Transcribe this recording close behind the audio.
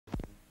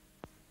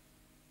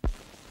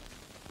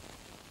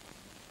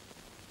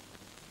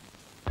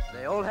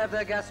They all have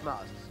their gas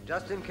masks,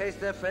 just in case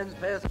their friends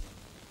pay us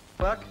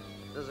work.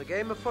 There's a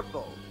game of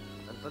football,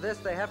 and for this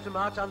they have to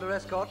march under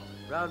escort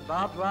round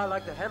barbed wire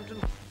like the Hampton,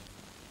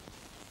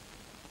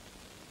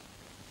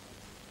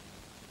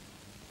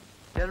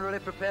 generally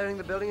preparing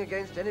the building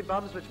against any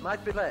bombs which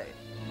might be laid.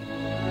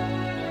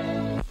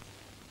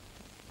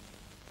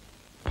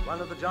 One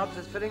of the jobs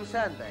is filling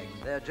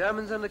sandbags. They are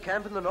Germans in the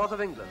camp in the north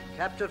of England,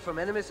 captured from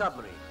enemy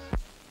submarines.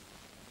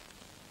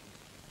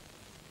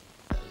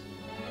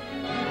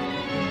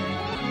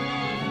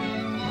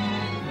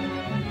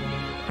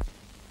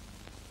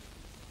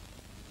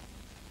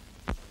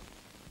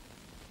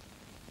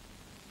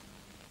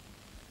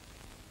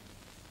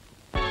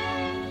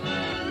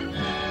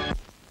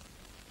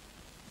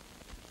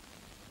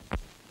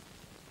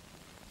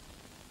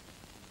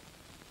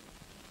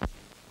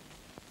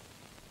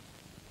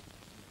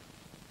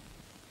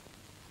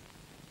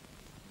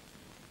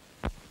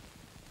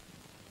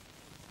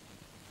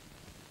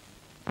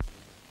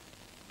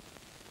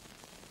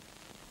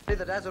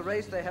 That as a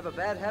race they have a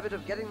bad habit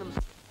of getting them.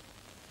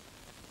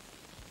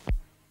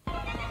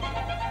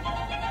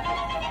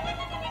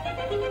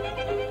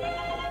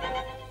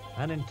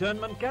 An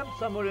internment camp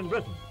somewhere in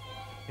Britain.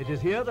 It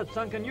is here that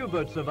sunken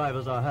U-boat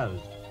survivors are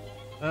housed.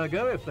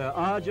 Ergo, if there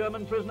are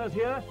German prisoners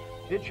here,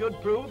 it should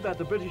prove that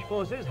the British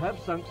forces have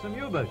sunk some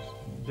U-boats,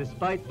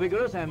 despite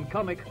vigorous and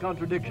comic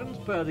contradictions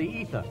per the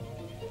ether.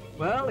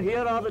 Well,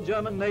 here are the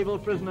German naval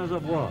prisoners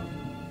of war.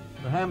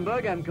 The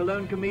Hamburg and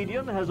Cologne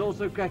comedian has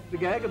also cracked the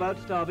gag about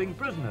starving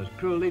prisoners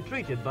cruelly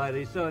treated by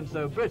the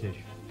so-and-so British.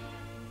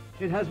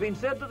 It has been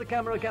said that the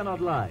camera cannot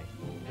lie.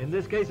 In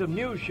this case of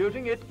news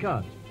shooting, it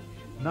can't.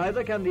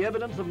 Neither can the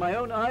evidence of my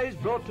own eyes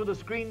brought to the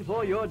screen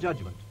for your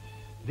judgment.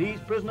 These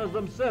prisoners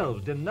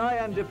themselves deny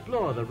and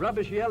deplore the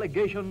rubbishy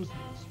allegations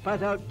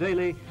spat out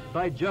daily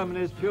by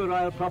Germany's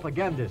puerile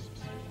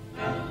propagandists.